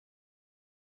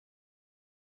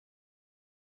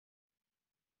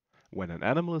When an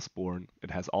animal is born,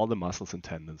 it has all the muscles and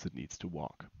tendons it needs to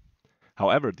walk.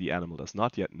 However, the animal does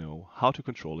not yet know how to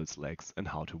control its legs and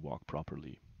how to walk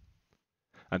properly.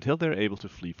 Until they're able to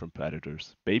flee from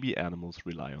predators, baby animals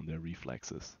rely on their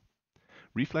reflexes.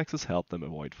 Reflexes help them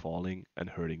avoid falling and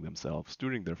hurting themselves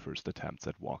during their first attempts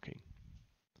at walking.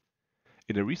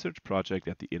 In a research project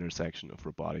at the intersection of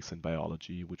robotics and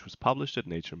biology, which was published at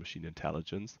Nature Machine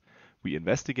Intelligence, we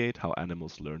investigate how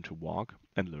animals learn to walk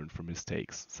and learn from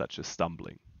mistakes, such as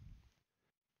stumbling.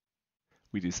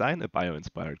 We design a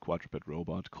bioinspired quadruped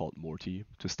robot called Morti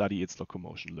to study its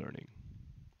locomotion learning.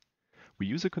 We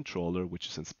use a controller which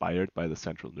is inspired by the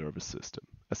central nervous system,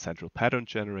 a central pattern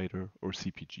generator, or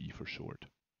CPG for short.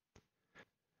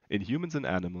 In humans and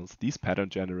animals, these pattern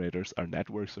generators are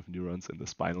networks of neurons in the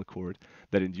spinal cord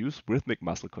that induce rhythmic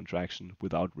muscle contraction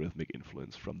without rhythmic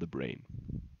influence from the brain.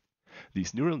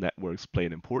 These neural networks play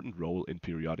an important role in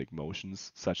periodic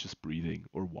motions such as breathing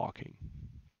or walking.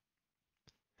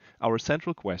 Our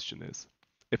central question is,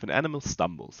 if an animal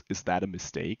stumbles, is that a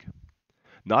mistake?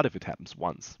 Not if it happens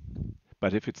once.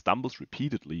 But if it stumbles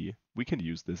repeatedly, we can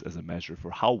use this as a measure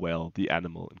for how well the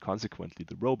animal and consequently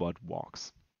the robot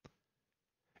walks.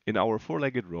 In our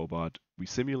four-legged robot, we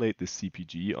simulate this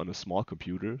CPG on a small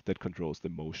computer that controls the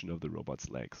motion of the robot's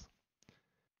legs.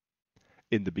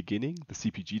 In the beginning, the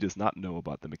CPG does not know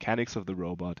about the mechanics of the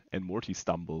robot, and Morty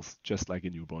stumbles just like a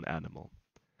newborn animal.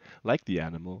 Like the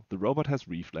animal, the robot has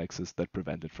reflexes that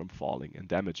prevent it from falling and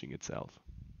damaging itself.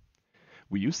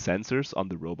 We use sensors on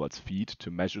the robot's feet to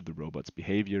measure the robot's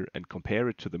behavior and compare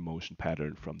it to the motion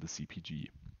pattern from the CPG.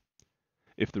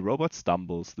 If the robot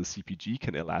stumbles, the CPG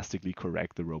can elastically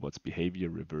correct the robot's behavior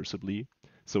reversibly,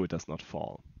 so it does not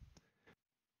fall.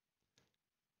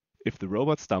 If the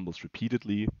robot stumbles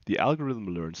repeatedly, the algorithm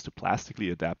learns to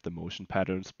plastically adapt the motion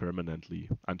patterns permanently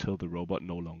until the robot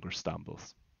no longer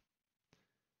stumbles.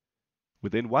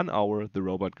 Within 1 hour, the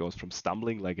robot goes from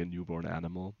stumbling like a newborn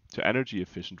animal to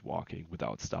energy-efficient walking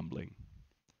without stumbling.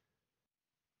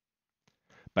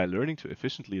 By learning to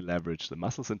efficiently leverage the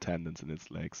muscles and tendons in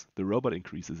its legs, the robot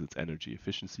increases its energy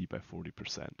efficiency by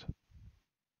 40%.